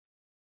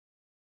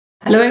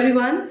Hello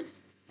everyone,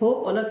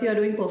 hope all of you are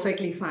doing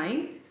perfectly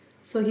fine.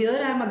 So here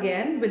I am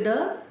again with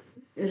a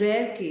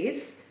rare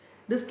case.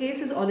 This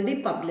case is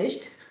already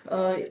published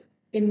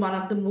in one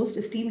of the most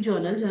esteemed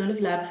journals, Journal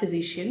of Lab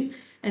Physician,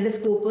 and is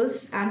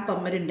Scopus and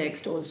PubMed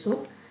indexed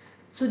also.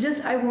 So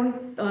just I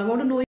want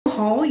to know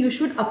how you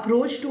should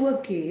approach to a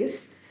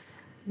case.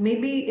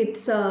 Maybe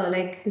it's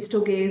like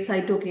histocase,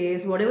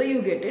 cytocase, whatever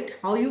you get it,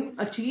 how you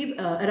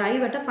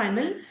arrive at a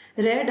final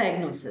rare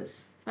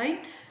diagnosis,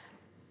 right?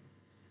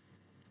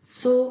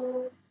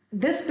 So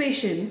this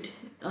patient,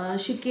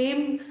 she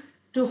came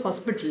to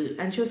hospital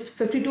and she was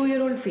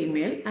 52-year-old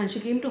female and she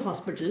came to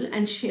hospital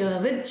and she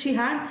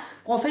had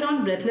off and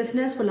on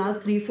breathlessness for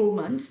last 3-4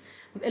 months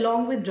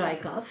along with dry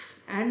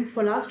cough, and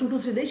for last 2 to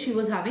 3 days she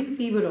was having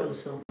fever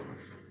also.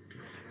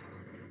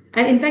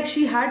 And in fact,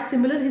 she had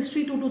similar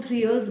history 2 to 3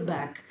 years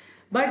back,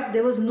 but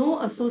there was no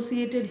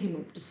associated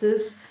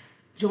hemoptysis,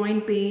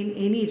 joint pain,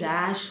 any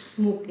rash,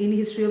 any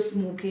history of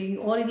smoking,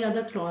 or any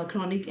other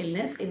chronic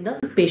illness in the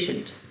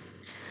patient.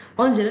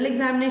 On general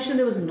examination,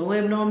 there was no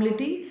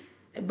abnormality,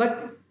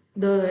 but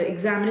the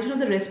examination of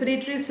the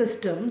respiratory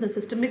system, the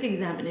systemic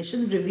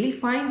examination, revealed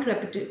fine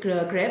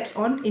crepes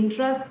on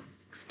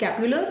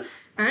intrascapular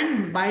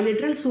and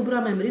bilateral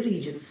supramammary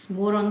regions,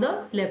 more on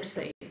the left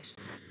side.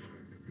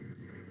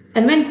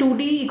 And when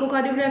 2D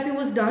echocardiography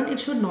was done, it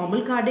showed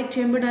normal cardiac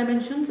chamber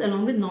dimensions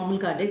along with normal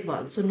cardiac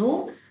valves. So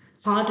no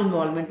heart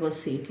involvement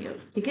was seen here.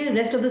 Okay,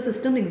 rest of the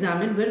system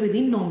examined were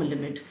within normal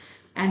limit.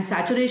 And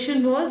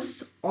saturation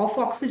was off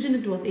oxygen,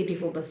 it was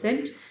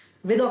 84%.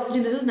 With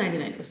oxygen, it was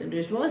 99%.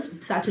 It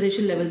was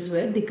saturation levels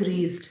were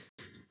decreased.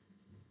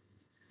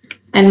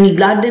 And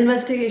blood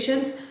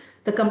investigations,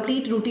 the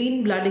complete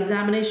routine blood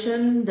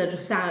examination, the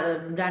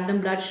random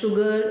blood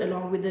sugar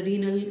along with the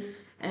renal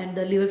and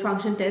the liver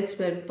function tests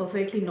were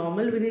perfectly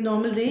normal within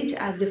normal range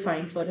as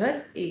defined for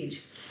her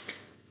age.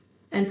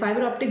 And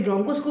fiber optic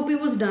bronchoscopy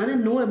was done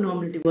and no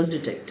abnormality was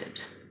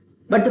detected.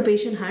 But the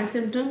patient had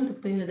symptoms,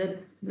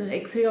 the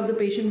X-ray of the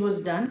patient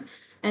was done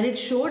and it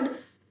showed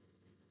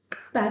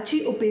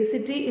patchy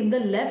opacity in the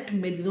left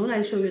mid-zone,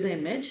 I'll show you the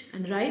image,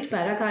 and right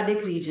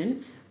paracardiac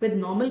region with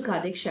normal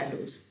cardiac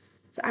shadows.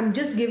 So I'm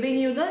just giving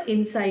you the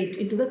insight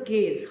into the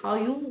case, how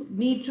you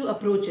need to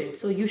approach it.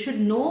 So you should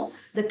know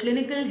the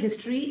clinical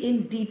history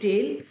in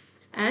detail,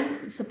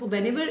 and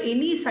whenever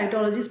any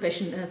cytology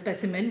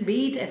specimen,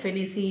 be it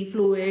FNAC,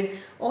 fluid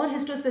or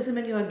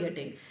histospecimen you are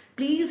getting,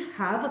 please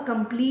have a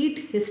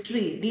complete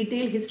history,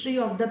 detailed history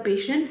of the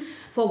patient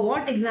for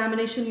what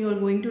examination you are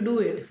going to do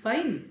it.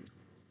 Fine.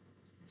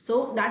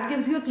 So that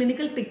gives you a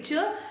clinical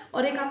picture,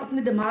 और एक आप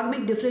अपने दिमाग में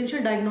एक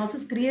differential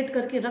diagnosis create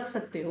करके रख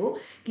सकते हो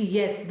कि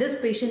yes, this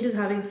patient is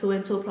having so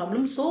and so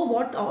problem. So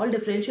what all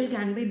differential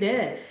can be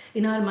there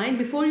in our mind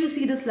before you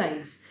see the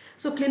slides.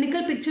 So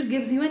clinical picture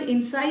gives you an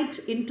insight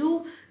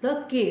into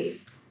the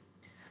case.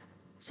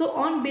 So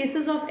on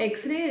basis of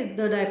X-ray,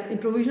 the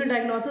provisional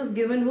diagnosis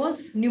given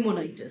was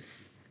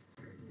pneumonitis.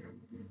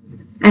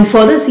 And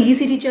further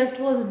CECT chest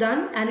was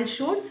done and it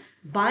showed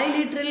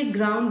bilateral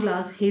ground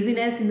glass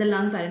haziness in the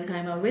lung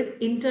parenchyma with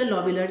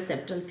interlobular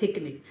septal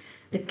thickening.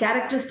 The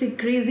characteristic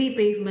crazy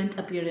pavement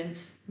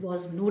appearance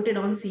was noted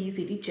on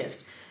CECT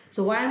chest.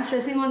 So why I'm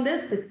stressing on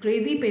this? The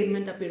crazy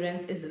pavement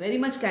appearance is very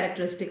much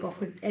characteristic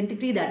of an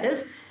entity that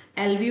is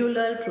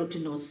alveolar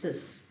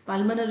proteinosis,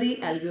 pulmonary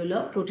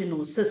alveolar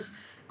proteinosis,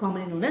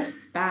 commonly known as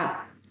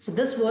PAP. So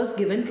this was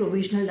given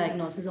provisional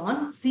diagnosis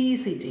on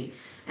CECT.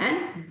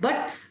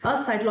 But a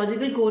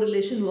cytological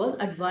correlation was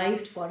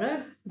advised for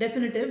a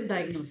definitive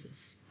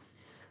diagnosis.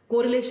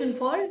 Correlation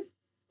for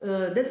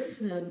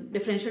this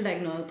differential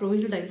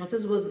provisional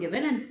diagnosis was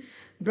given, and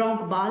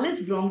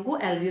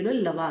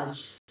bronchoalveolar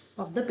lavage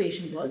of the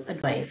patient was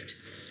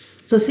advised.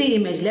 So see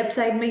image, left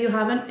side में you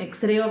have an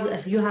X-ray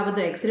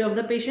of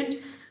the patient.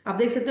 आप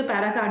देख सकते हो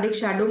paracardiac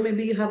shadow में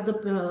भी you have the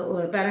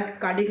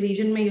paracardiac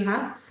region में you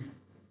have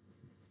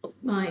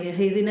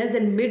haziness.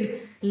 Then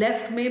mid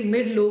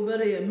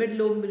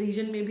lobe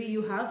region maybe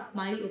you have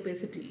mild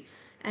opacity,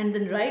 and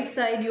then right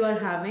side you are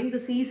having the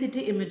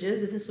CECT images.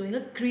 This is showing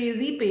a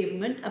crazy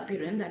pavement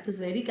appearance that is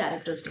very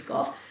characteristic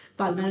of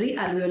pulmonary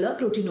alveolar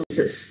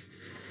proteinosis.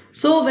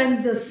 So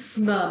when this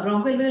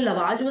bronchoalveolar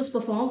lavage was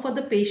performed for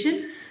the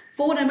patient,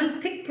 4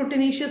 ml thick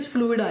proteinaceous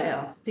fluid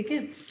आया, ठीक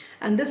है,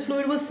 and this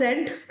fluid was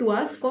sent to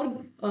us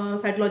for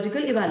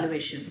cytological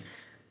evaluation.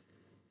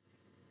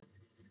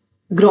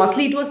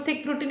 Grossly it was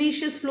thick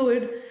proteinaceous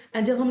fluid,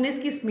 and जब हमने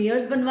इसकी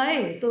smears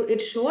बनवाए तो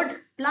it showed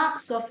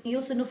plaques of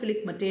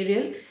eosinophilic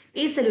material,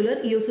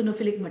 acellular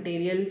eosinophilic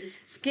material,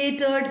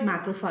 scattered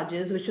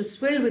macrophages which was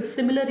filled with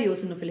similar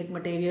eosinophilic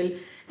material,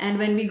 and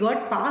when we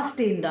got PAS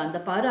stain done, the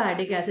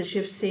para-iodic acid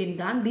shift stain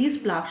done, these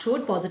plaques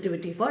showed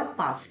positivity for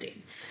PAS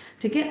stain.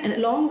 ठीक है, and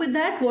along with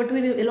that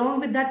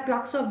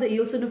plaques of the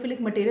eosinophilic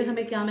material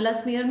हमें क्या मिला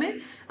smear में?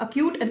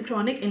 Acute and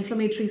chronic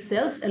inflammatory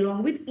cells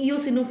along with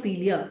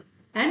eosinophilia.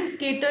 And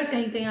scattered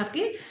कहीं कहीं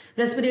आपके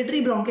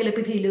respiratory bronchial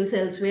epithelial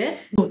cells were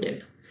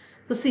noted.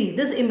 So see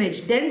this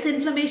image, dense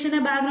inflammation है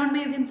background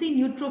में, you can see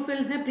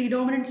neutrophils है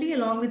predominantly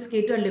along with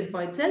scattered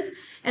lymphoid cells,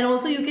 and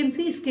also you can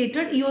see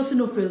scattered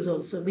eosinophils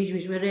also, बीच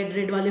बीच में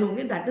red वाले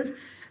होंगे, that is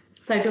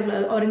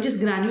cytoplasm, oranges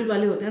granule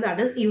वाले होते हैं, that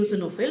is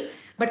eosinophil.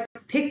 But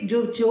thick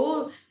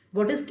जो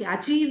what is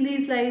catchy in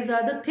these slides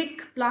are the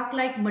thick plaque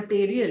like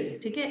material,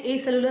 ठीक है,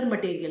 acellular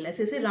material,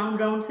 ऐसे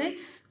round से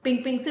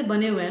pink से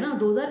बने हुए हैं ना,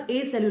 those are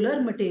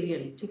acellular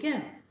material, ठीक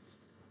है.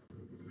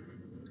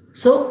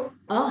 So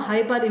a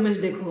hyper image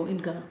देखो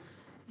इनका,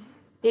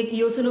 एक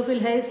eosinophil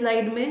है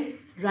स्लाइड में,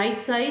 right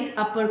side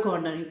upper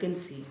corner you can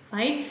see,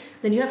 fine.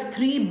 Then you have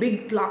 3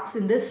 big plaques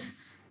in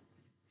this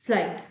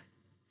slide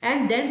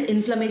and dense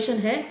inflammation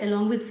है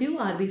along with few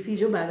RBC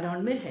जो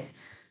background में है.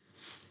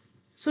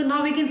 So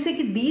now we can say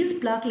कि these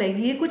plaque like,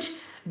 ये कुछ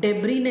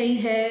debris नहीं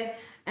है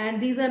and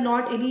these are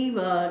not any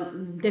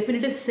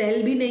definitive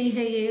cell भी नहीं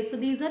है ये, so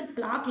these are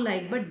plaque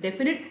like but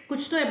definite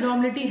कुछ तो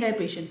abnormality है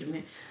patient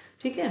में,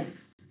 ठीक है.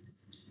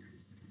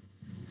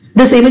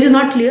 This image is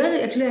not clear.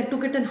 Actually, I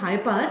took it in high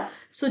power.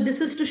 So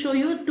this is to show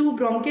you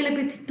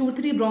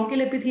 2-3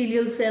 bronchial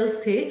epithelial cells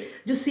थे,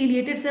 जो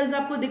ciliated cells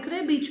आपको दिख रहे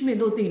हैं बीच में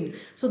 2-3.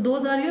 So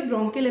those are your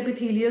bronchial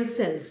epithelial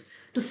cells.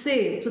 To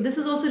say, so this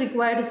is also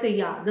required to say,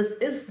 yeah,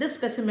 this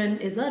specimen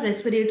is a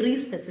respiratory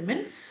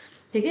specimen.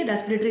 ठीक है,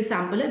 respiratory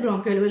sample है,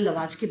 bronchoalveolar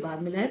lavage के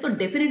बाद मिला है. तो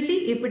definitely,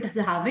 if it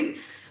is having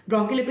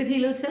bronchial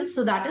epithelial cells,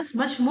 so that is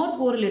much more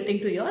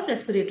correlating to your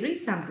respiratory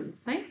sample.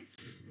 Fine.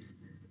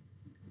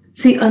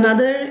 See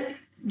another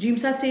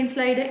जीमसा stand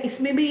slide है,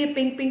 इसमें भी ये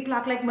पिंक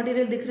प्लाक लाइक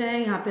मटेरियल दिख रहा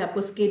है. यहाँ पे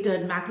आपको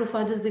स्केटर्ड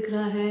मैक्रोफेजेस दिख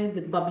रहा है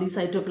with Babli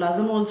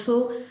cytoplasm also.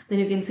 Then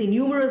you can see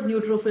numerous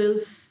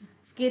neutrophils,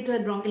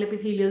 scattered bronchial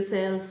epithelial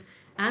cells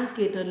and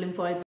scattered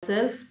lymphoid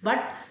cells.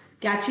 But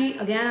catchy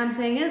again I'm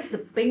saying is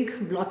the pink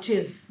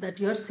blotches that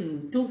you are seeing,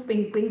 2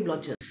 pink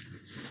blotches.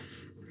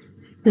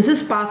 This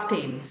is past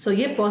stain. So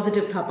ये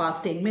positive था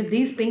past stain में,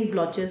 these pink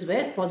blotches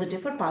were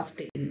positive for past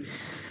stain.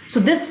 So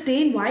this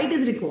stain why it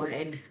is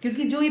required?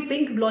 क्योंकि जो ये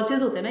pink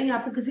blotches होते हैं ना, ये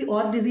आपको किसी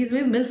और disease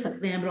में मिल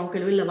सकते हैं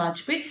bronchoalveolar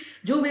lavage पे,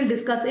 जो we'll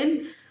discuss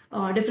in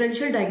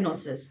differential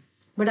diagnosis.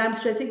 But I'm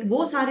stressing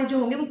वो सारे जो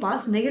होंगे वो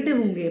past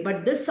negative होंगे,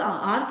 but this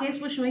our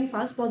case was showing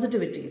past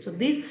positivity. So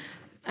these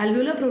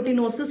alveolar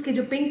proteinosis के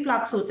जो pink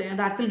plaques होते हैं,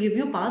 that will give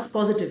you past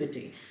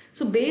positivity.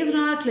 So based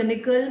on our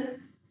clinical,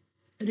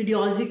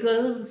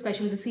 radiological,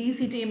 especially the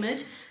CECT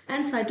image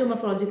and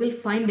cytomorphological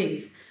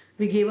findings,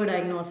 we gave a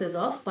diagnosis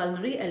of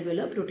pulmonary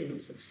alveolar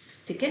proteinosis.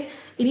 ठीक है.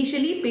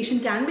 Initially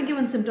patient can be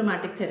given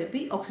symptomatic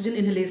therapy, oxygen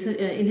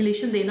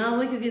inhalation देना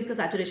हुआ क्योंकि इसका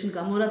saturation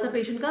कम हो रहा था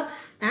patient का,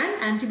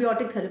 and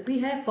antibiotic therapy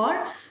है for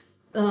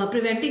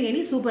preventing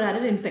any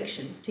superadded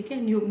infection. ठीक है.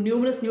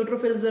 Numerous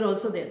neutrophils were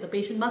also there. The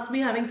patient must be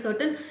having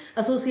certain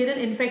associated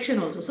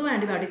infection also. So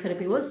antibiotic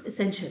therapy was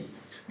essential.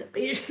 The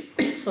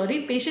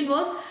patient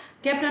was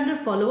kept under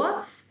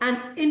follow-up, and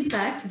in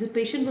fact the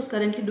patient was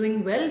currently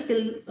doing well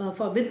till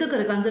with the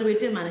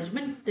conservative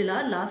management till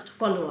our last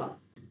follow-up.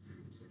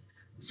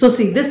 So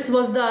see, this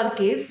was our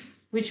case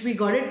which we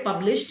got it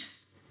published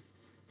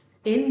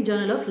in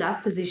Journal of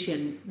Lab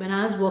Physician when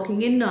I was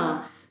working in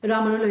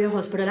Ramanola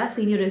Hospital as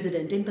senior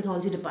resident in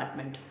pathology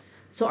department.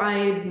 So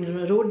I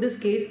wrote this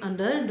case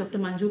under Dr.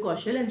 Manju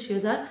Kaushal, and she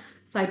was our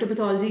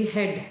cytopathology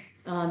head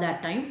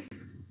that time.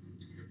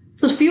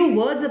 So a few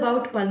words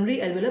about pulmonary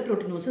alveolar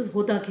proteinosis.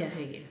 होता क्या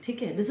है ये?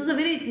 ठीक है. This is a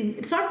very,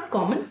 it's not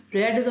common,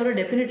 rare disorder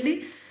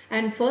definitely,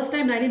 and first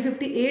time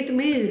 1958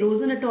 में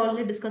Rosen et al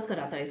ने discuss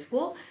करा था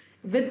इसको.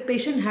 With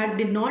patient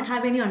did not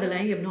have any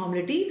underlying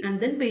abnormality, and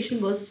then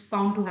patient was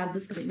found to have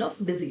this kind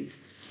of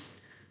disease.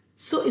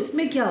 So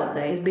इसमें क्या होता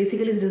है? इस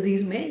basically इस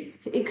disease में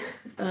एक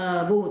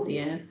वो होती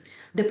है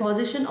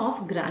deposition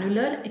of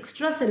granular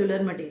extracellular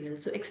material.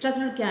 So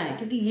extracellular क्या है?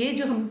 क्योंकि ये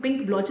जो हम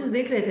pink blotches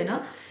देख रहे थे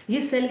ना,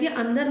 ये सेल के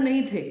अंदर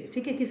नहीं थे,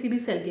 ठीक है, किसी भी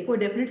सेल के, कोई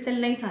definite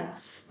सेल नहीं था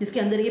जिसके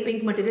अंदर ये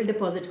pink material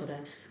deposit हो रहा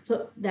है. So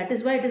that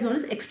is why it is known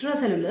as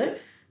extracellular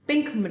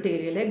pink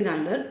material है,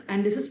 granular,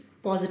 and this is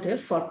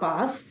positive for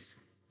PAS,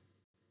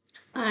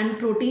 and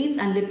proteins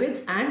and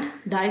lipids and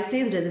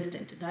diastase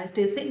resistant.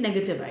 Diastase से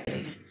negative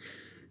आएगा.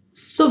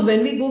 So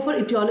when we go for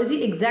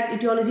etiology, exact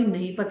etiology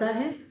नहीं पता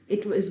है.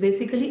 It is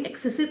basically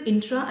excessive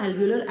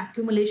intra-alveolar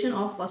accumulation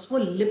of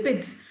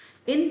phospholipids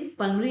in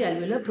pulmonary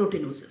alveolar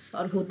proteinosis.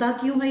 और होता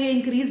क्यों है ये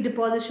increased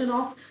deposition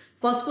of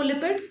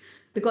phospholipids?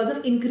 Because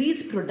of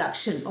increased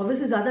production.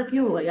 Obviously ज़्यादा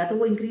क्यों होगा? या तो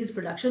वो increased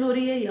production हो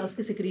रही है या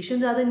उसकी secretion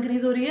ज़्यादा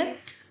increase हो रही है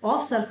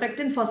of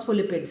surfactant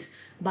phospholipids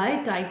by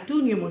type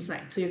 2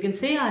 pneumocytes. So you can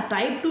say our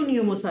type 2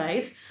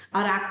 pneumocytes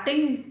are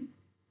acting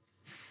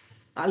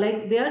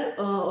like they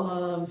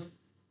are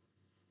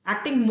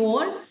acting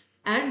more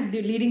and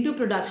leading to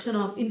production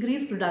of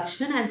increased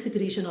production and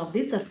secretion of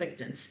these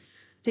surfactants.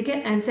 ठीक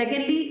है. And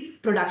secondly,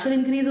 production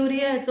increase हो रही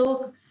है तो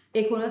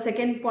एक होना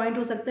second point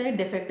हो सकता है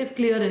defective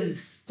clearance,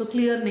 तो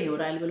clear नहीं हो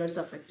रहा है alveolar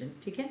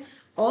surfactant. ठीक है.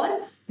 और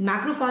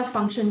macrophage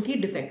function की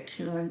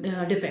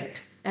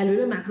defect.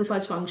 Alveolar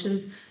macrophage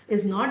functions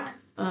is not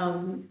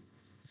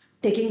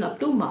taking up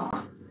to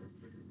mark.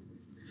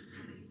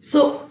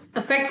 So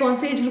effect कौन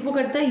से age group को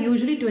करता है?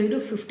 Usually 20 to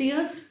 50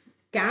 years.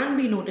 can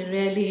be noted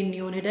rarely in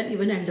neonate and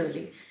even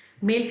elderly.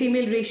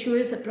 Male-female ratio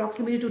is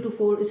approximately 2 to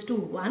 4 is to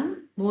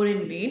 1, more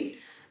in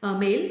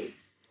males.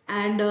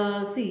 And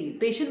see,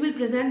 patient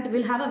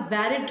will have a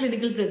varied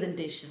clinical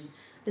presentation.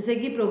 जैसे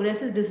कि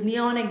progressive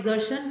dyspnea on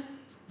exertion,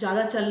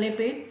 ज़्यादा चलने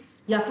पे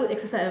या फिर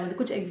exercise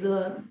कुछ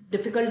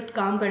difficult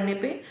काम करने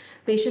पे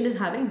patient is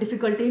having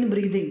difficulty in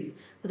breathing,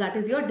 so that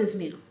is your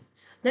dyspnea.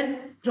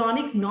 Then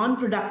chronic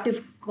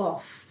non-productive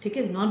cough, ठीक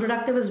है,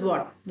 non-productive is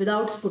what,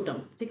 without sputum,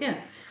 ठीक है,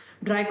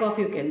 dry cough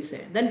you can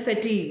say. Then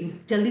fatigue,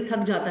 जल्दी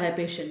थक जाता है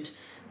patient.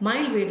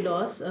 Mild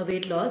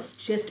weight loss,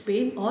 chest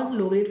pain और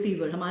low grade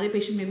fever. हमारे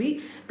patient में भी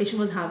patient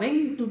was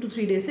having 2 to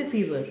 3 days से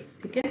fever,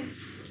 ठीक है.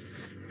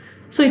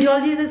 So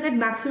etiology, as I said,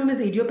 maximum is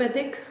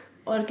idiopathic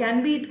or it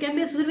can be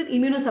associated with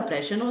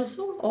immunosuppression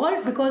also,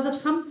 or because of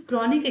some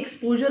chronic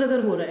exposure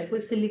अगर हो रहा है, कोई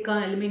सिलिका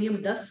एल्यूमिनियम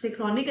डस्ट से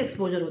chronic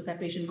exposure होता है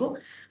patient को,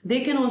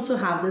 they can also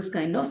have this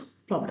kind of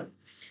problem.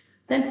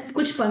 Then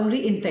कुछ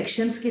pulmonary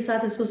infections के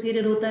साथ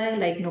associated होता है,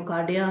 like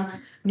nocardia,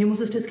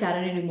 pneumocystis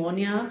carinii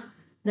pneumonia.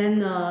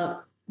 Then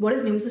what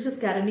is pneumocystis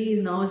carinii is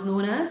now is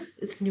known as,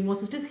 it's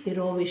pneumocystis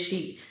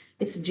hirovicii.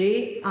 It's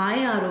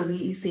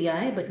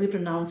Jiroveci, but we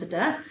pronounce it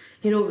as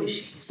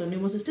hirovicii. So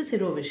pneumocystis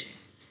hirovicii.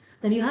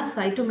 Then you have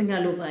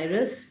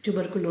cytomegalovirus,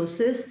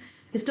 tuberculosis,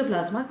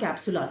 histoplasma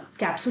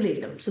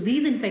capsulatum. So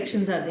these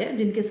infections are there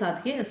जिनके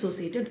साथ ये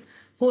associated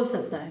हो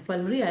सकता है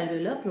pulmonary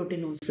alveolar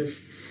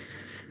proteinosis.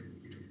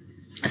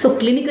 So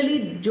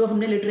clinically जो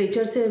हमने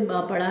literature से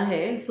पढ़ा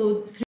है,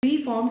 so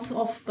 3 forms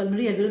of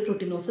pulmonary alveolar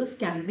proteinosis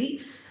can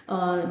be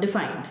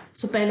defined.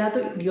 So पहला तो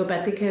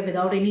idiopathic है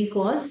without any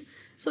cause.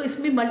 So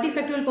इसमें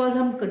multifactorial cause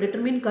हम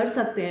determine कर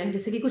सकते हैं,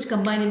 जैसे कि कुछ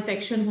combined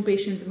infection हो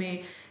patient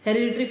में,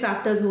 hereditary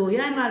factors हो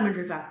या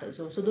environmental factors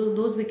हो. So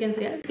those we can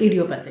say as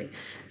idiopathic.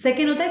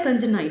 Second होता है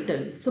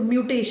congenital. So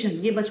mutation,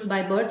 ये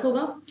by birth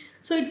होगा.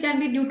 So it can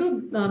be due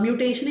to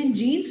mutation in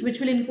genes which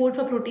will encode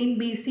for protein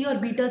B, C or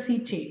beta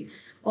C chain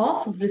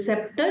of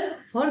receptor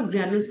for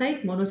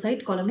granulocyte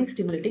monocyte colony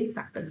stimulating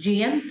factor,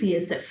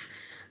 GM-CSF.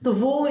 तो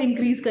वो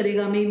increase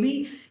करेगा, may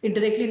be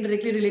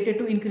indirectly related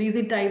to increase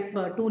in type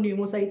 2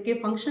 pneumocyte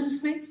के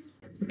functions में.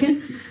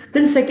 Okay.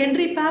 Then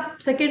secondary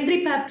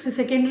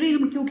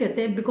हम क्यों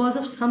कहते हैं? Because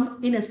of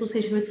some in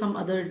association with some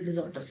other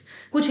disorders.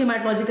 कुछ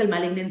hematological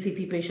malignancy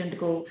थी patient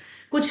को,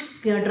 कुछ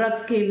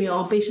drugs के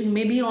patient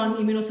may be on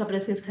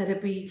immunosuppressive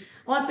therapy,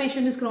 or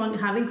patient is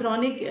having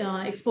chronic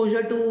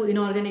exposure to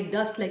inorganic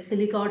dust like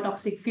silica or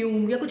toxic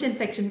fume, या कुछ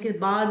infection के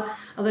बाद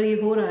अगर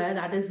ये हो रहा है,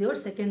 that is your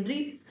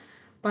secondary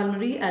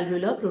pulmonary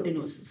alveolar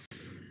proteinosis.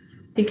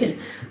 ठीक है.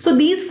 So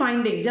these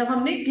findings जब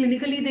हमने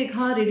clinically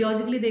देखा,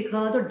 radiologically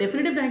देखा, तो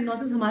definitive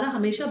diagnosis हमारा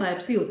हमेशा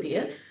biopsy होती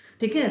है,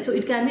 ठीक है. So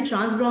it can be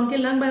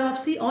transbronchial lung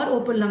biopsy और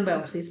open lung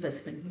biopsy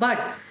specimen. But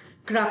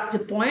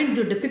जो point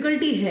जो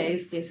difficulty है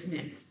इस केस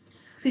में,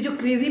 जो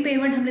crazy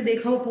pavement हमने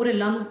देखा वो पूरे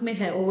lung में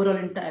है, overall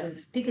entire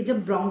में, ठीक है.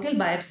 जब bronchial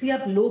biopsy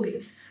आप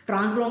लोगे,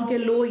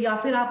 transbronchial लो या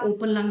फिर आप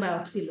open lung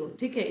biopsy लो,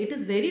 ठीक है, it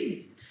is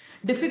very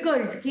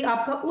difficult कि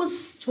आपका उस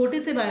छोटे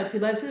से biopsy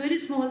very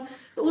small,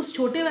 तो उस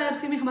छोटे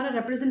biopsy में हमारा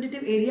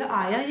representative area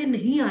आया या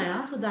नहीं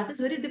आया, so that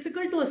is very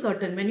difficult to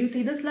ascertain when you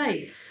see the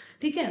slide,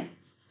 ठीक है.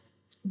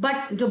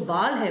 But जो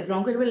बाल है,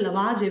 bronchoalveolar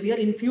lavage है, we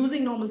are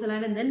infusing normal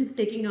saline and then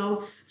taking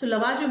out. So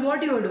lavage में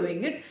what you are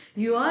doing it,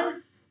 you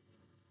are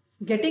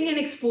getting an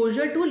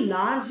exposure to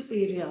large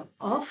area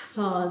of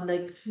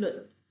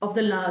of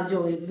the large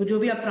जो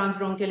भी आप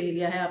transbronchial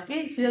area है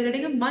आपके, so you are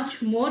getting a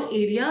much more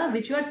area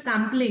which you are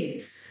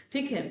sampling,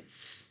 ठीक है.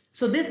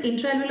 So this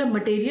intraalveolar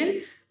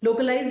material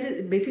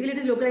localized, basically it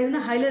is localized in the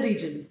hilar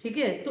region, ठीक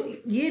है. तो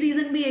ये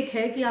reason भी एक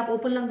है कि आप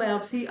open lung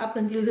biopsy आप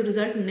conclusive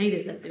result नहीं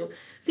दे सकते हो.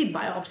 See,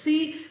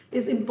 biopsy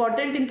is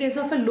important in case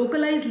of a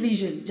localized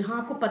lesion, जहाँ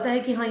आपको पता है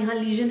कि हाँ यहाँ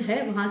lesion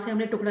है, वहाँ से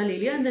हमने टुकड़ा ले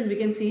लिया and then we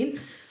can see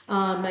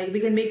we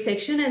can make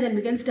section and then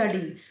we can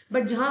study.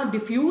 But जहाँ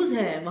diffuse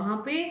है,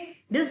 वहाँ पे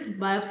this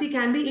biopsy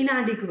can be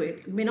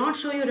inadequate, it may not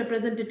show your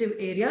representative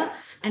area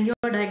and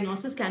your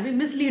diagnosis can be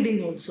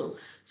misleading also.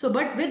 So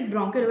but with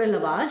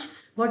bronchoalveolar lavage,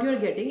 what you are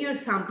getting, you are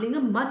sampling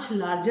a much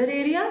larger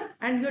area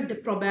and your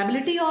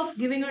probability of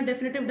giving a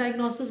definitive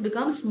diagnosis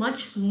becomes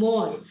much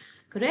more,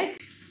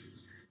 correct.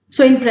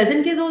 So in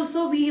present case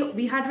also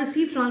we had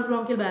received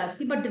transbronchial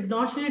biopsy but did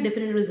not show a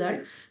definite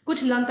result.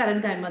 कुछ lung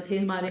parenchyma थे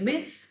हमारे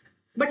में,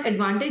 but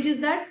advantage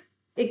is that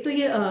एक तो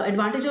ये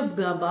advantage of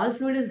ball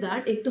fluid is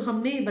that एक तो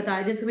हमने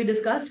बताया जैसे we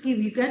discussed कि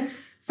we can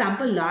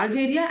sample large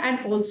area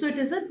and also it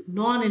is a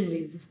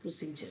non-invasive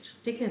procedure,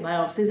 ठीक है.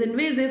 Biopsy is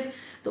invasive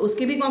तो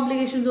उसके भी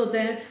complications होते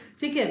हैं,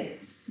 ठीक है.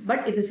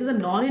 But this is a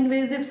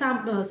non-invasive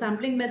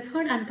sampling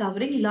method and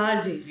covering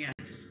large area.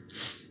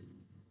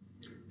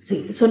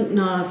 See,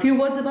 so few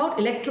words about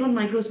electron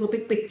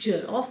microscopic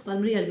picture of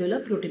pulmonary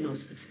alveolar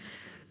proteinosis.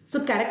 So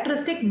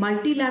characteristic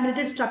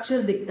multilaminated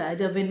structure दिखता है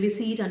जब when we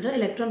see it under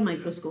electron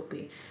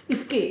microscopy.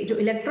 इसके जो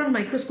electron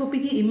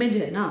microscopy की image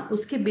है ना,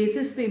 उसके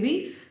basis पे भी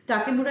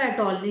टाकेमुरा et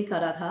al ने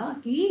करा था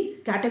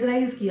कि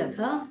categorize किया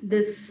था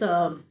this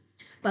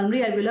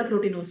pulmonary alveolar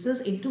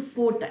proteinosis into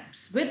 4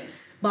 types with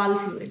ball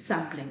fluid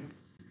sampling.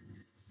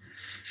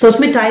 सो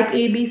उसमें type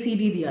A B C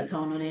D दिया था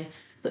उन्होंने।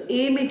 तो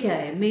ए में क्या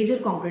है, major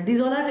component,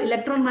 these all are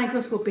electron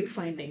microscopic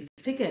findings,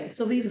 ठीक है।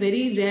 So we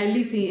very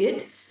rarely see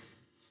it.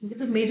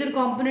 तो मेजर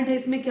कंपोनेंट है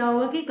इसमें क्या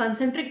होगा कि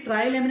कंसेंट्रिक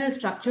ट्राइलेमिनर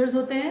स्ट्रक्चर्स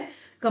होते हैं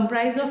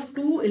comprise of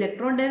 2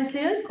 electron dense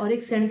layer और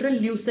एक सेंट्रल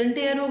ल्यूसेंट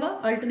एयर होगा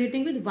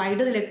alternating with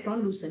wider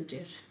electron Lucent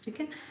air, ठीक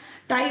है।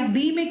 टाइप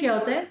बी में क्या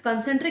होता है,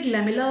 कंसेंट्रिक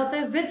लेमिला होता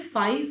है with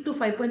 5 to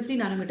 5.3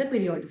 nanometre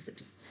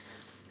periodicity.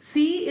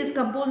 C is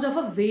composed of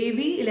a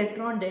wavy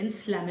electron dense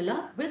lamella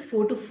with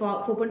 4 to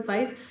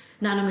 4.5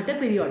 nanometer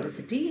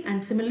periodicity,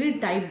 and similarly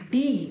type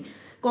D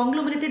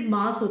conglomerated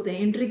mass होते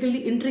हैं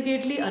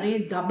intricately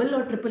arranged double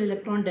और triple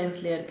electron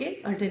dense layer के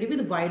alternative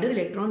with wider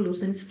electron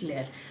lucent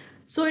layer.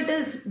 So it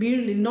is, we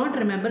will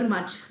not remember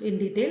much in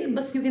detail,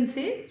 but you can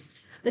say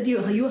that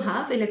you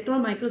have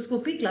electron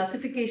microscopy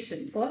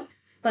classification for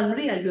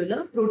pulmonary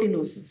alveolar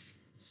proteinosis.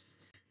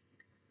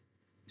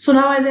 So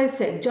now as I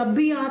said, जब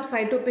भी आप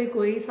cyto पे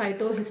कोई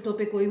cyto histo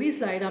पे कोई भी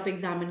slide आप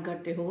examine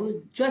करते हो,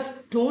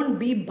 just don't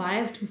be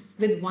biased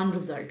with one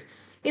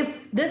result.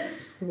 If this,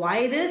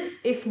 why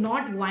this, if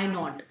not, why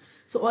not.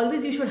 So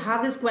always you should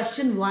have this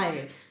question why.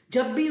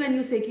 जब भी when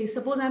you say,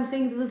 suppose I'm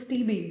saying this is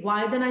TB, why,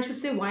 then I should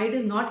say why it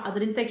is not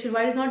other infection,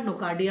 why it is not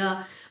nocardia,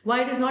 why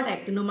it is not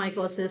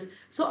actinomycosis.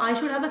 So I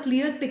should have a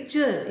clear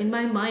picture in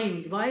my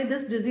mind why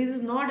this disease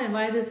is not and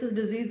why this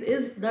disease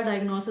is the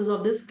diagnosis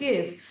of this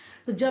case.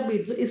 तो जब भी,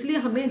 तो इसलिए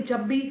हमें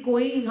जब भी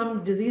कोई हम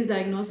डिजीज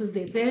डायग्नोसिस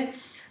देते हैं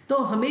तो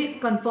हमें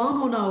कंफर्म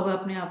होना होगा,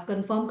 अपने आप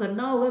कंफर्म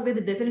करना होगा विद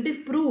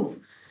डेफिनेटिव प्रूफ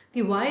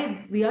कि why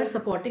we are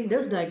supporting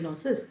this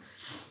diagnosis,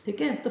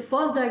 ठीक है। तो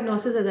first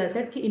diagnosis as I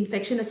said कि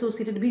इन्फेक्शन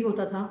एसोसिएटेड भी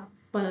होता था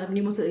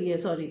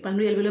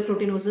pulmonary एल्वेओलर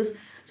proteinosis.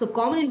 So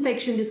common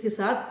infection जिसके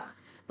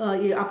साथ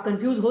ये आप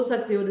कंफ्यूज हो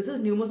सकते हो, this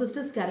is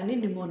pneumocystis Carini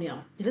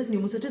pneumonia, this is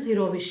pneumocystis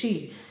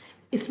हिरोविशी।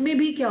 इसमें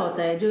भी क्या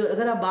होता है, जो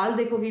अगर आप बाल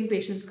देखोगे इन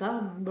पेशेंट्स का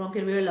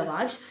ब्रोंकोअल्वेओलर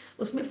लवाज,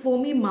 उसमें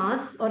फोमी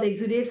मास और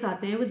एक्सुडेट्स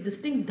आते हैं विद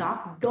डिस्टिंक्ट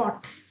डार्क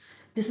डॉट्स,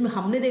 जिसमें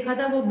हमने देखा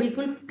था वो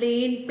बिल्कुल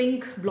प्लेन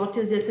पिंक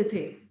ब्लॉचेस जैसे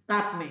थे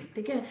पैप में,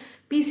 ठीक है।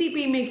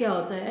 पीसीपी में क्या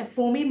होता है,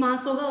 फोमी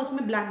मास होगा,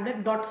 उसमें ब्लैक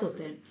ब्लैक डॉट्स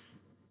होते हैं।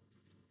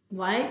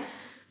 Why?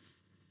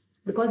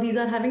 Because these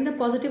are having the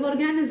positive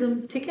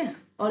organism, ठीक है।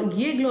 और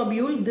ये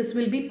globule, this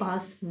will be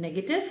pass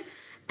negative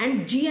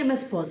and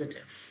GMS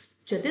positive,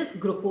 that is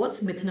glucose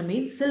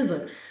methenamine silver.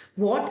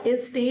 What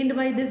is stained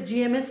by this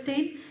GMS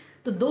stain?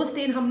 तो दो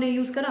stand हमने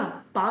use करा,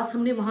 पास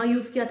हमने वहां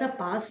यूज किया था,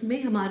 पास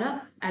में हमारा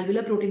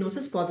एल्वेओलर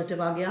प्रोटीनोसिस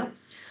पॉजिटिव आ गया।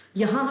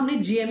 यहाँ हमने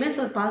जीएमएस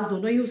और पास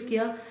दोनों यूज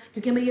किया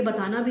क्योंकि हमें ये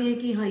बताना भी है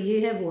कि हाँ ये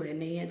है वो है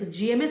नहीं है। तो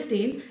जीएमएस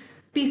स्टेन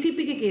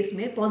पीसीपी के केस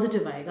में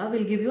पॉजिटिव आएगा,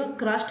 will give you a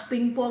crushed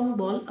ping pong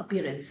ball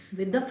appearance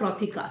with the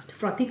frothy cast.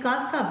 Frothy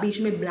cast था,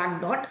 बीच में black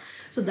dot,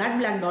 so that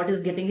black dot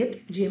is getting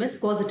it GMS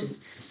positive,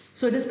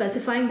 so it is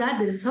specifying that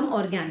there is some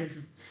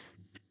organism.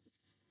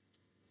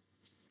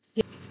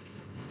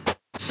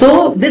 So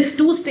these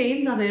two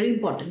stains are very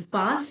important,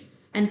 PAS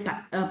and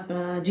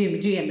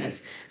GMS.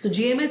 So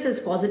GMS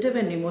is positive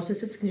in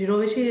pneumocystis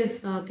jirovecii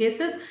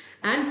cases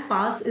and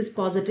PAS is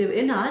positive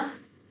in our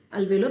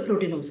alveolar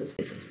proteinosis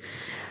cases.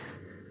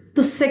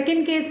 तो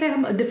second case है,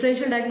 हम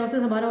differential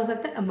diagnosis हमारा हो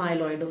सकता है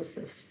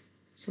amyloidosis.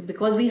 So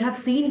because we have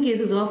seen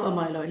cases of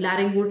amyloid,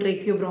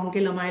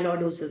 laryngotracheobronchial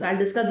amyloidosis, I'll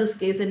discuss this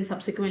case in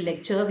subsequent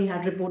lecture. We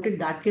had reported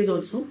that case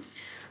also.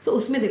 So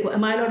उसमें देखो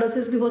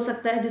amyloidosis भी हो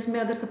सकता है, जिसमें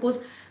अगर suppose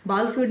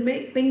बाल फ्लूइड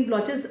में पिंक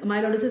ब्लॉचेस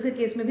amyloidosis के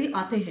केस में भी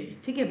आते हैं,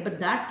 ठीक है। बट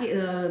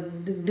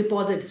दैट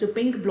डिपॉजिट्स, जो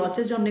पिंक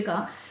ब्लॉचेस जो हमने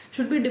कहा,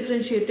 should be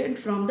differentiated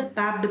from the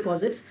PAP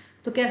deposits.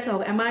 तो कैसा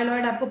होगा,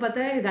 amyloid आपको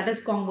पता है that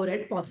is Congo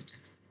red positive.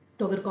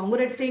 तो अगर कॉन्गो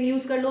रेड स्टेन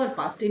यूज कर लो और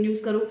पास स्टेन यूज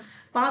करो,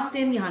 पास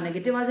स्टेन यहाँ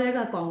नेगेटिव आ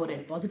जाएगा, कॉन्गो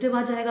रेड पॉजिटिव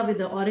आ जाएगा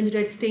with orange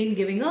red stand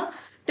giving a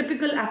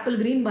typical Apple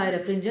green by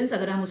reference,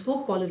 अगर हम उसको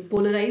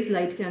पोलराइज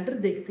लाइट के अंडर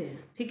देखते हैं,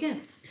 ठीक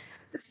है।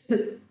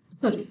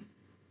 सॉरी,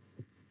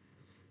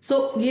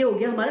 सो ये हो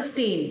गया हमारा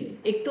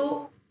स्टेन। एक तो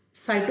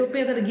साइटो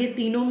पे अगर ये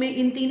तीनों में,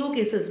 इन तीनों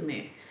केसेस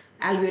में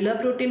alveolar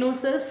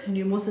proteinosis,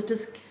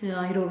 pneumocystis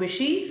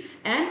jirovecii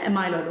and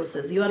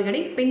amyloidosis, you are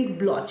getting pink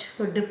blotch.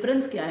 तो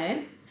डिफरेंस क्या है,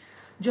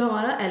 जो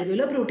हमारा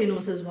एल्वेओलर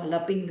प्रोटीनोसिस वाला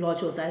पिंक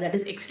ब्लॉच होता है दैट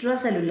इज एक्स्ट्रा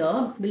सेलुलर,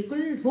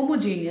 बिल्कुल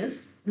होमोजीनियस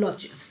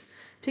ब्लॉचेस,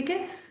 ठीक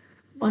है,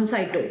 ऑन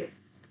साइटो।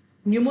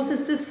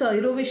 न्यूमोसिस्टिस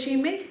जिरोवेशी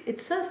में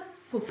it's a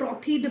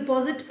frothy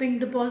deposit, pink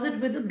deposit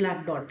with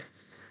black dot.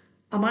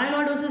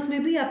 Amyloidosis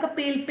में भी आपका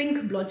पेल पिंक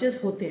ब्लॉचेस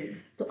होते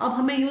हैं। तो अब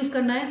हमें यूज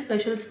करना है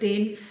स्पेशल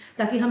स्टेन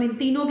ताकि हम इन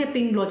तीनों के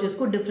पिंक ब्लॉचेस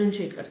को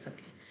डिफरेंशिएट कर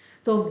सकें।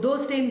 तो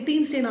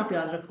तीन स्टेन आप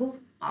याद रखो,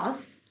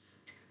 पास,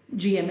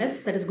 GMS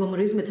that is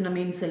Gomery's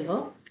methenamine silver,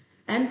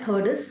 and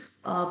third is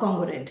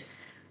Congo red.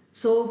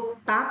 So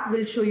PAP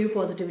will show you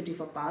positivity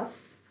for PAS,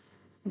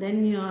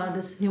 then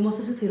this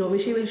pneumocystis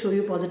jirovecii will show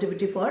you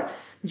positivity for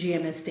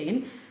GMS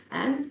stain,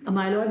 and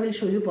amyloid will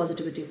show you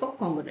positivity for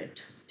Congo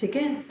red, ठीक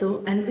है। तो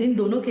and इन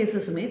दोनों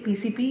cases में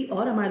PCP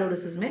और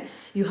amyloidosis में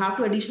you have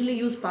to additionally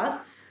use PAS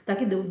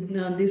ताकि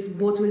this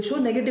both will show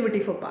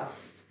negativity for PAS.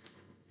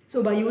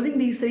 So by using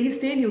these three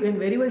stain you can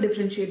very well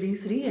differentiate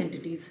these three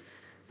entities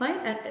fine.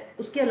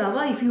 उसके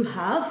अलावा if you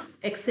have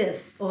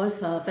access और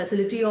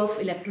facility of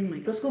electron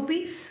microscopy,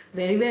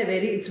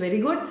 very it's very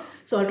good.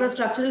 So ultra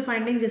structural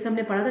finding जैसे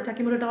हमने पढ़ा था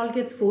टैकेमोटोल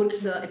के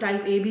 4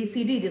 type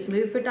ABCD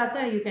जिसमें भी फिट आता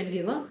है, you can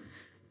give a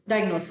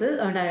diagnosis,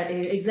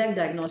 exact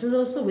diagnosis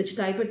also which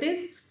type it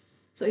is.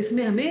 So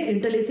इसमें हमें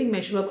interlacing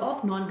meshwork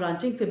of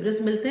non-branching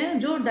fibrils मिलते हैं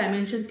जो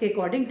dimensions के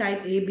according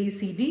type A, B,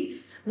 C, D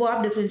वो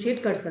आप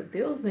differentiate कर सकते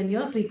हो when you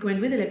are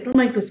frequent with electron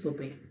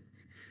microscopy.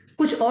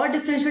 कुछ और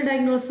differential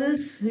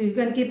diagnosis you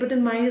can keep it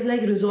in mind is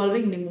like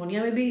resolving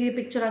pneumonia में भी ये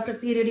picture आ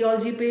सकती है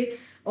radiology पे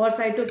और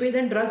cyto पे,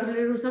 then drugs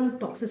related to some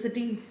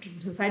toxicity,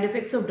 side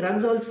effects of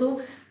drugs also.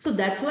 So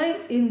that's why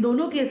इन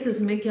दोनों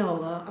cases में क्या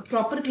होगा, a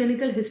proper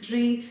clinical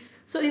history.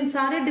 So इन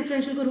सारे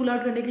differential को rule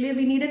out करने के लिए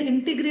we need an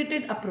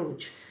integrated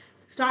approach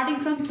starting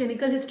from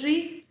clinical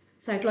history,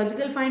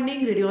 psychological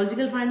finding,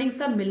 radiological finding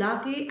सब मिला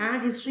के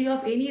and history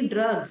of any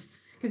drugs,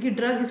 क्योंकि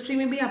drug history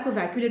में भी आपको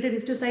vacuolated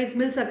histocytes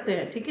मिल सकते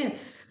हैं, ठीक है.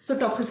 So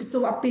toxicity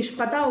तो आप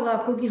पता होगा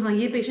आपको कि हाँ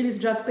ये patient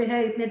इस drug पे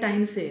है इतने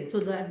time से,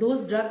 so that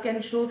those drug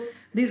can show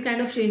these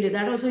kind of changes,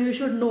 that also you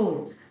should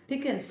know,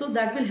 ठीक है. So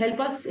that will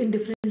help us in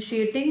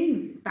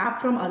differentiating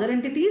PAP from other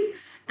entities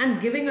and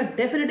giving a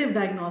definitive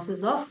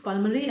diagnosis of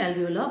pulmonary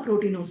alveolar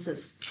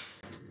proteinosis.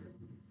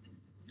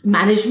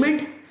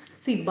 Management,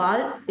 see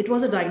BAL, it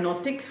was a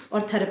diagnostic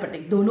or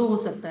therapeutic, दोनों हो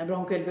सकता है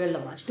bronchoalveolar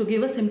lavage. To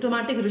give a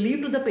symptomatic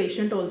relief to the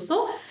patient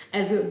also,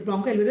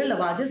 bronchoalveolar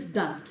lavage is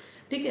done.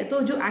 ठीक है. तो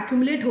जो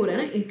accumulate हो रहा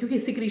है ना, क्योंकि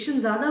secretion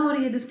ज़्यादा हो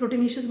रही है this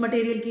proteinaceous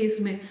material केस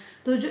में,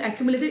 तो जो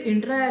accumulated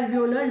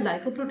intra-alveolar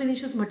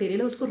lipoproteinaceous material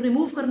है उसको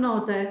remove करना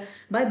होता है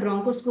by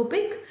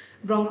bronchoscopic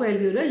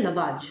bronchoalveolar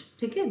lavage,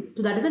 ठीक है.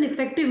 तो that is an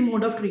effective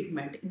mode of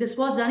treatment. This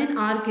was done in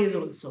our case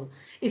also.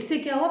 इससे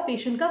क्या हुआ,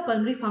 patient का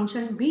pulmonary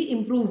function भी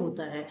improve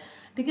होता है,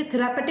 ठीक है.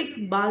 Therapeutic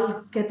BAL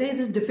कहते हैं,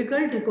 it is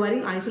difficult,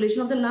 requiring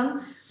isolation of the lung.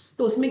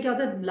 तो उसमें क्या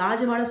होता है,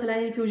 large amount of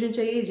saline infusion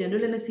चाहिए,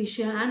 general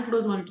anaesthesia and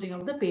close monitoring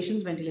of the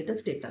patients ventilator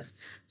status.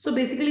 So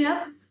basically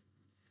आप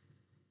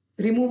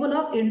removal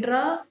of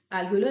intra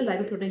एल्वेओलर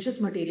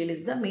लाइपोप्रोटेंशियस material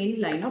is the main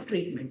line of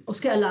treatment.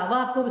 उसके अलावा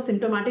आपको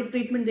सिम्टोमेटिक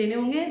ट्रीटमेंट देने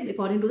होंगे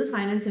according to the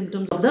sign and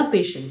symptoms of the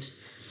patient.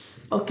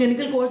 और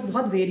clinical course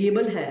बहुत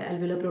variable है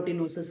एल्वेओलर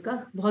proteinosis का,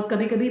 बहुत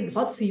कभी कभी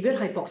बहुत सीवियर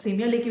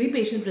हाइपोक्सीमिया लेके भी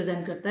पेशेंट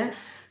प्रेजेंट करता है,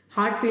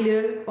 हार्ट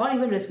फेलियर और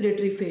even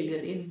respiratory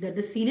failure, that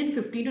is seen in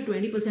 15 to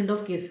 20%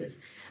 of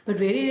cases. But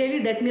very rarely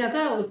death में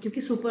आकर,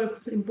 क्योंकि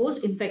सुपर इम्पोज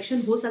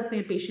इन्फेक्शन हो सकते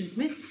हैं पेशेंट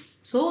में.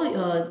 So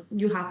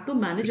you have to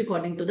manage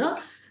according to the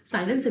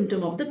sign and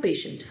symptom of the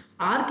patient.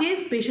 Our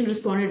case, patient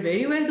responded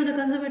very well to the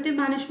conservative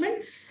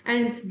management,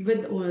 and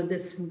with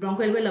this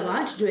bronchoalveolar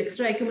lavage, जो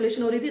extra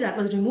accumulation हो रही थी,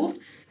 that was removed,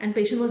 and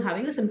patient was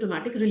having a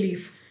symptomatic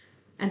relief.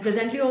 And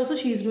presently also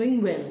she is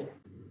doing well.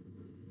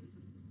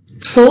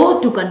 So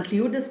to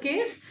conclude this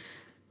case,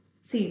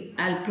 see,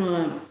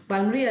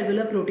 pulmonary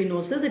alveolar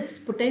proteinosis, it's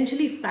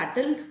potentially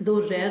fatal, though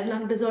rare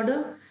lung disorder,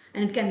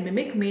 and it can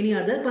mimic many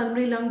other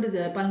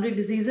pulmonary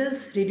diseases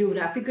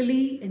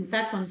radiographically, in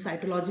fact on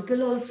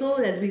cytological also,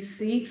 as we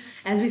see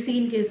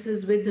in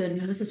cases with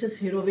pneumocystis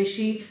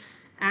jirovecii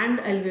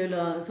and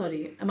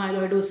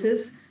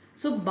amyloidosis.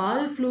 So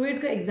BAL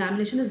fluid का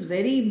examination is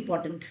very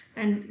important,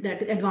 and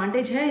that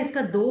advantage है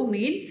इसका दो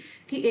main,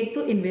 कि एक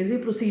तो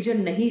invasive procedure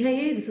नहीं है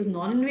ये, this is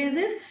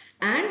non-invasive,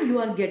 and you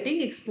are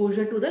getting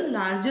exposure to the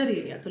larger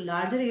area, तो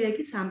larger area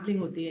की sampling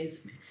होती है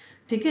इसमें,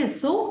 ठीक है.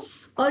 So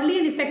early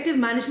and effective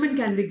management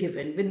can be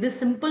given with this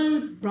simple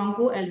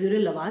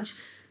bronchoalveolar lavage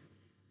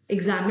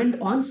examined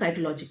on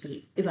cytological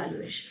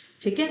evaluation,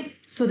 ठीक है.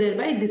 So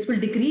thereby this will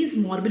decrease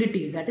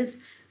morbidity, that is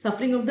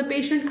suffering of the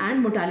patient,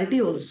 and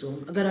mortality also.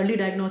 अगर early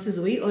diagnosis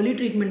हुई, early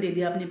treatment दे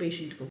दिया अपने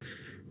patient को.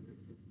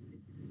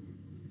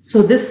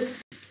 So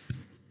this,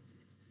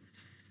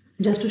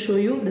 just to show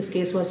you, this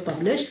case was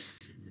published.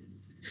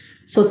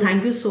 So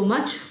thank you so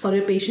much for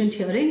your patient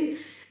hearing.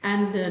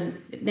 And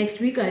next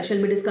week I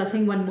shall be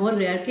discussing one more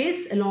rare case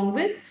along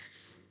with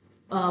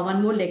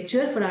one more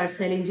lecture for our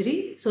cell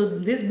injury. So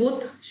this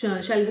both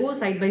shall go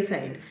side by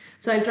side.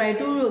 So I'll try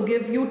to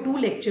give you 2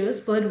 lectures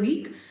per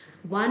week.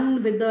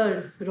 One with the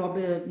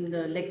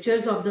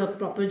lectures of the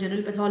proper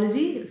general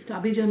pathology.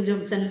 अभी जो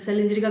हम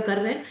cell injury का कर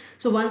रहे हैं.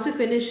 So once we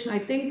finish, I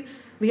think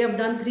we have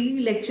done 3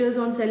 lectures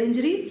on cell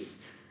injury.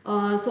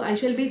 So I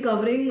shall be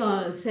covering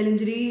cell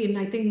injury in,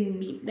 I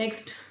think,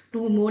 next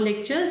 2 more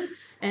lectures.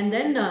 And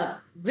then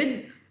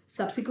with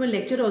subsequent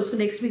lecture also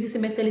next week, जैसे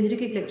मैं cell injury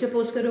की एक lecture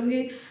post करूँगी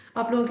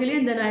आप लोगों के लिए,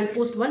 and then I'll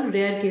post one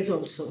rare case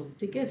also,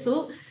 ठीक है. So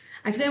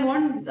actually I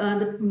want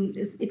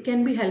it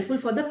can be helpful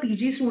for the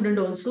PG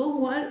student also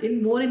who are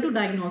more into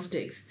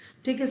diagnostics,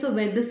 ठीक है. So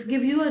when this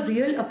give you a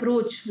real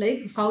approach,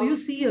 like how you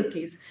see your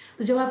case.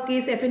 तो जब आप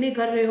case FNA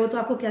कर रहे हो तो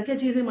आपको क्या क्या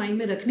चीजें mind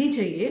में रखनी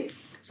चाहिए,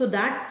 so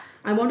that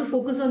I want to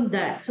focus on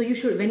that. So you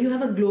should, when you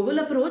have a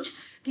global approach,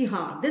 कि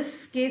हाँ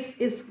this case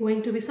is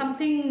going to be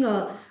something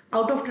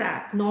out of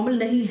track, normal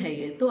नहीं है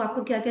ये, तो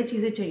आपको क्या क्या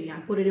चीजें चाहिए,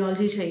 आपको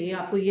रेडियोलॉजी चाहिए,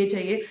 आपको ये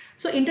चाहिए.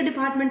 सो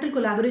इंटरडिपार्टमेंटल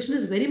collaboration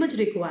is very much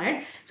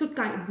required. So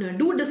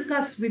do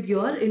discuss with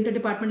your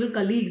इंटरडिपार्टमेंटल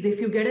colleagues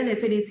if you get an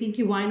FNAC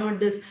कि why not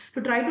this,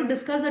 to try to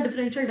discuss a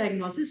differential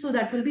diagnosis, so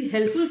that will be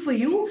helpful for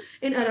you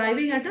in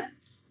arriving at a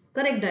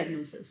correct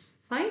diagnosis.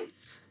 Fine.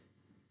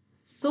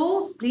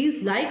 So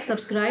please like,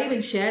 subscribe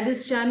and share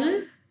this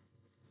channel.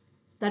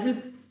 That will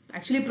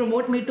actually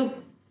promote me to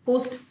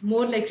post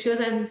more lectures,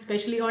 and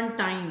especially on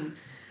time.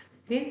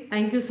 Okay,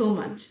 thank you so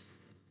much.